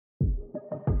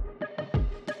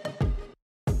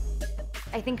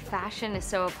I think fashion is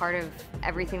so a part of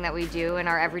everything that we do in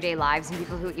our everyday lives, and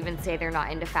people who even say they're not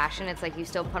into fashion, it's like you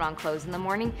still put on clothes in the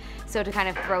morning. So to kind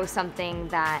of throw something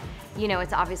that, you know,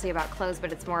 it's obviously about clothes,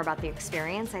 but it's more about the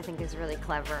experience, I think is really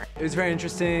clever. It was very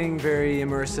interesting, very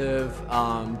immersive.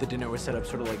 The dinner was set up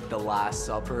sort of like the Last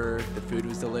Supper. The food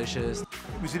was delicious.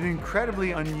 It was an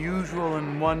incredibly unusual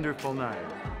and wonderful night.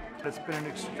 It's been an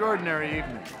extraordinary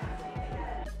evening.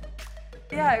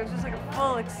 Yeah, it was just like a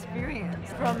full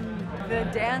experience, from the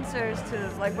dancers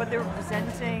to like what they were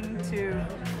presenting to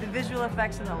the visual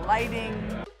effects and the lighting.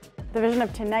 The vision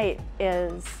of tonight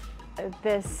is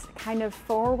this kind of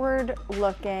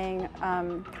forward-looking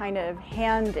kind of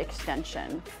hand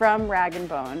extension from rag and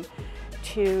bone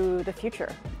to the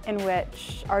future, in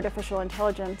which artificial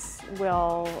intelligence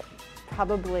will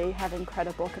probably have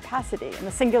incredible capacity. And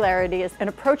the singularity is an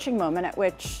approaching moment at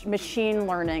which machine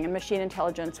learning and machine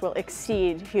intelligence will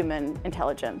exceed human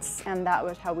intelligence. And that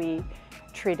was how we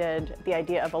treated the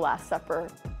idea of a Last Supper.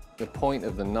 The point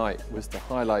of the night was to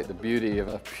highlight the beauty of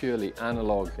a purely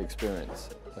analog experience,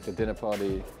 like a dinner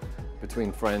party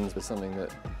between friends with something that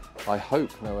I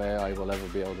hope no AI will ever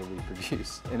be able to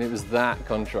reproduce. And it was that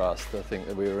contrast, I think,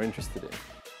 that we were interested in.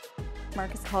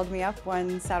 Marcus called me up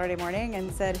one Saturday morning and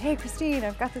said, "Hey Christine,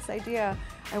 I've got this idea.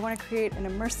 I want to create an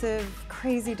immersive,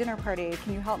 crazy dinner party.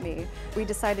 Can you help me?" We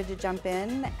decided to jump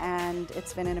in, and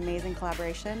it's been an amazing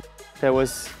collaboration. I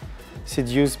was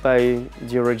seduced by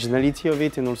the originality of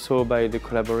it and also by the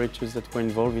collaborators that were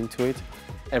involved into it.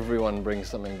 Everyone brings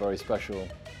something very special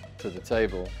to the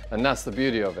table, and that's the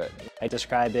beauty of it. I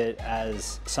describe it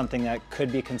as something that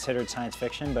could be considered science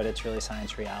fiction, but it's really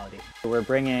science reality. We're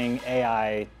bringing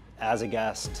AI as a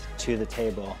guest to the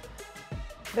table.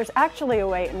 There's actually a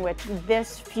way in which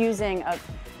this fusing of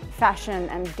fashion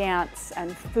and dance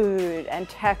and food and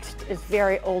text is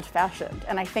very old-fashioned,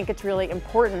 and I think it's really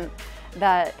important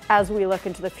that as we look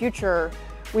into the future,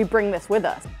 we bring this with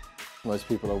us. Most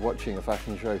people are watching a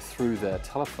fashion show through their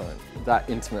telephone. That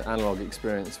intimate analog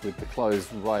experience with the clothes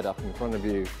right up in front of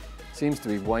you seems to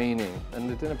be waning, and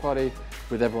the dinner party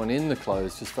with everyone in the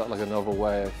clothes just felt like a novel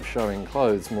way of showing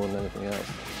clothes more than anything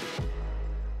else.